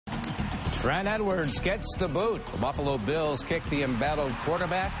Trent Edwards gets the boot. The Buffalo Bills kick the embattled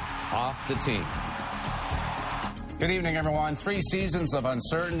quarterback off the team. Good evening, everyone. 3 seasons of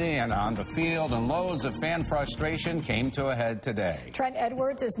uncertainty and on the field and loads of fan frustration came to a head today. Trent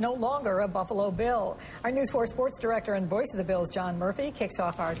Edwards is no longer a Buffalo Bill. Our News 4 sports director and voice of the Bills, John Murphy, kicks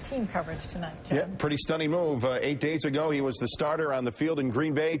off our team coverage tonight. John. Yeah, pretty stunning move. 8 days ago, he was the starter on the field in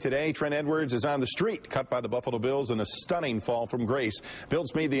Green Bay. Today, Trent Edwards is on the street, cut by the Buffalo Bills in a stunning fall from grace.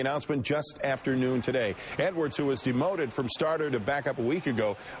 Bills made the announcement just after noon today. Edwards, who was demoted from starter to backup a week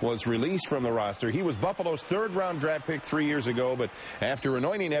ago, was released from the roster. He was Buffalo's third-round draft pick 3 years ago, but after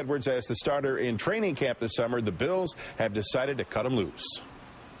anointing Edwards as the starter in training camp this summer, the Bills have decided to cut him loose.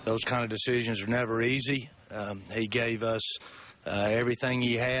 Those kind of decisions are never easy. He gave us everything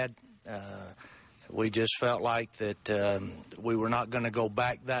he had. We just felt like that we were not going to go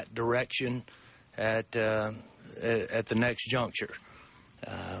back that direction at the next juncture.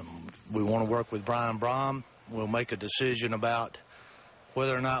 We want to work with Brian Brom. We'll make a decision about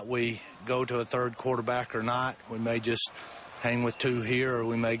whether or not we go to a third quarterback or not. We may just hang with 2 here, or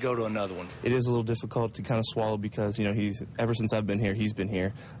we may go to another one. It is a little difficult to kind of swallow because, you know, ever since I've been here, he's been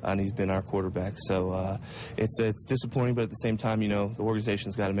here, and he's been our quarterback. So it's disappointing, but at the same time, you know, the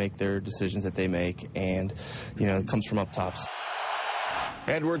organization's got to make their decisions that they make, and, you know, it comes from up tops.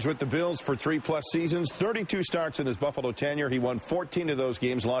 Edwards with the Bills for 3+ seasons, 32 starts in his Buffalo tenure. He won 14 of those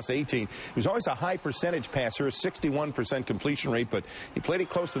games, lost 18. He was always a high percentage passer, a 61% completion rate, but he played it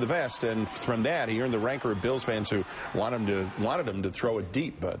close to the vest, and from that he earned the rancor of Bills fans who wanted him to throw it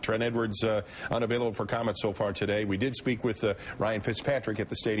deep. Trent Edwards unavailable for comment so far today. We did speak with Ryan Fitzpatrick at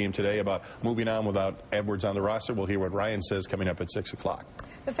the stadium today about moving on without Edwards on the roster. We'll hear what Ryan says coming up at 6 o'clock.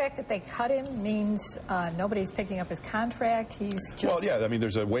 The fact that they cut him means nobody's picking up his contract. He's just... Well, yeah, I mean,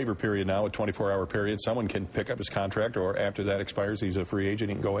 there's a waiver period now, a 24-hour period. Someone can pick up his contract, or after that expires, he's a free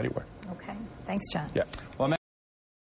agent. He can go anywhere. Okay. Thanks, John. Yeah. Well,